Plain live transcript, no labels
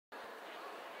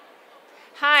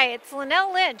Hi, it's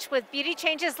Lynelle Lynch with Beauty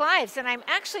Changes Lives, and I'm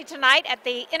actually tonight at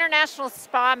the International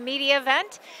Spa Media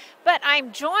event, but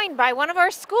I'm joined by one of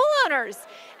our school owners.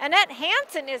 Annette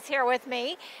Hanson is here with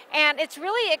me, and it's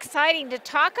really exciting to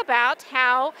talk about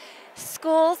how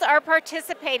schools are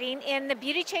participating in the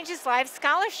Beauty Changes Lives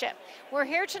scholarship. We're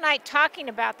here tonight talking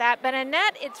about that, but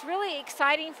Annette, it's really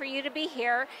exciting for you to be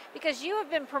here because you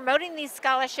have been promoting these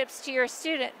scholarships to your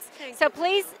students. So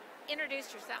please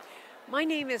introduce yourself. My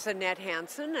name is Annette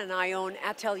Hanson, and I own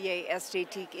Atelier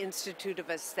Esthetique Institute of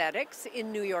Aesthetics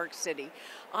in New York City.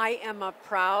 I am a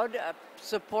proud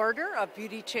supporter of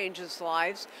Beauty Changes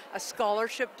Lives, a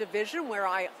scholarship division where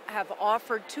I have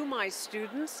offered to my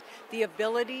students the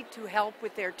ability to help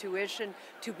with their tuition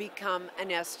to become an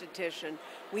esthetician.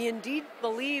 We indeed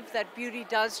believe that beauty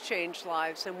does change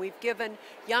lives, and we've given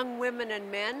young women and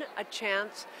men a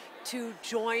chance to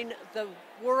join the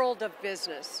world of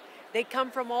business. They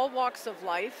come from all walks of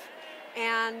life,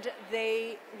 and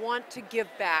they want to give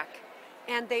back.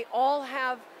 And they all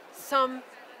have some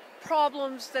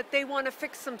problems that they want to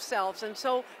fix themselves. And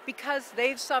so because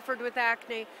they've suffered with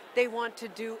acne, they want to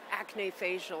do acne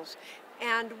facials.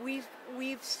 And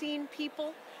we've seen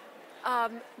people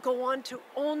go on to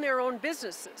own their own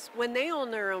businesses. When they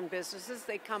own their own businesses,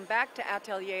 they come back to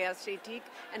Atelier Esthetique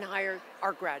and hire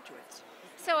our graduates.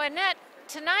 So Annette,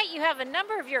 tonight you have a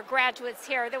number of your graduates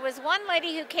here. There was one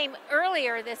lady who came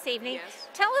earlier this evening. Yes.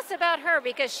 Tell us about her,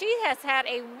 because she has had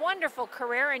a wonderful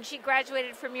career and she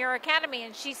graduated from your academy,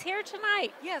 and she's here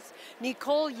tonight. Yes,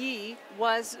 Nicole Yee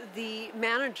was the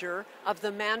manager of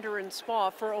the Mandarin Spa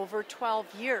for over 12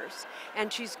 years,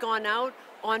 and she's gone out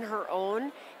on her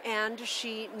own, and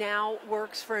she now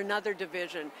works for another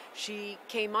division. She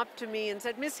came up to me and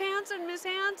said, Miss Hanson,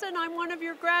 I'm one of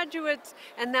your graduates.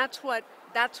 And that's what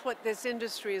this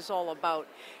industry is all about.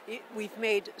 We've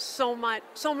made so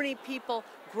many people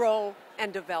grow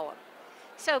and develop.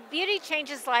 So Beauty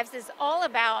Changes Lives is all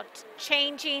about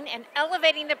changing and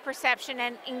elevating the perception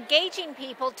and engaging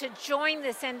people to join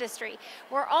this industry.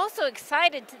 We're also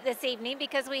excited this evening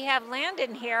because we have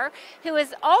Landon here, who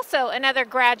is also another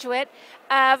graduate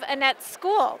of Annette's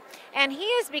school. And he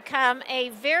has become a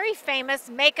very famous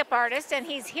makeup artist, and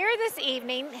he's here this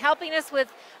evening helping us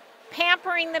with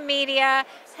pampering the media,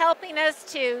 helping us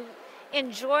to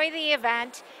enjoy the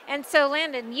event. And so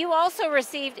Landon, you also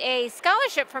received a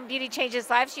scholarship from Beauty Changes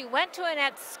Lives. You went to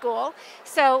Annette's school.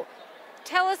 So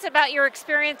tell us about your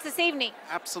experience this evening.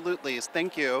 Absolutely,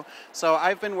 thank you. So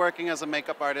I've been working as a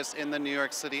makeup artist in the New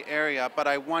York City area, but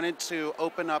I wanted to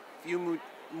open up a few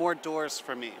more doors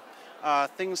for me,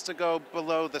 things to go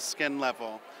below the skin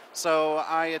level. So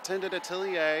I attended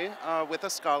Atelier with a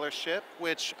scholarship,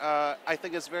 which I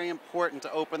think is very important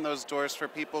to open those doors for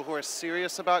people who are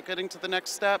serious about getting to the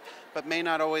next step, but may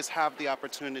not always have the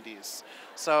opportunities.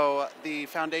 So the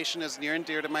foundation is near and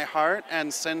dear to my heart,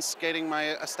 and since getting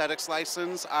my aesthetics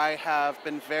license, I have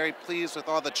been very pleased with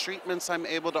all the treatments I'm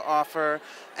able to offer,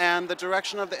 and the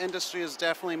direction of the industry is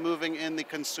definitely moving in the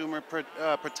consumer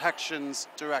protections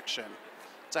direction.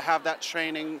 To have that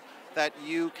training that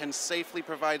you can safely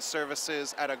provide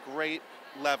services at a great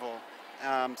level.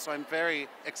 So I'm very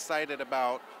excited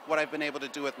about what I've been able to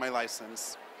do with my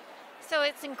license. So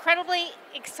it's incredibly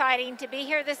exciting to be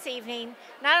here this evening,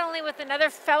 not only with another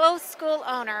fellow school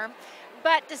owner,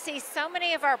 but to see so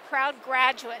many of our proud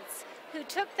graduates who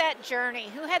took that journey,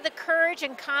 who had the courage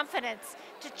and confidence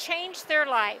to change their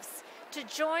lives, to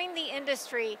join the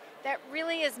industry that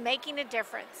really is making a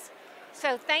difference.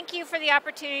 So thank you for the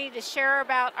opportunity to share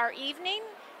about our evening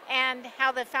and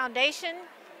how the foundation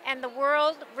and the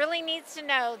world really needs to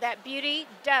know that beauty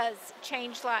does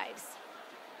change lives.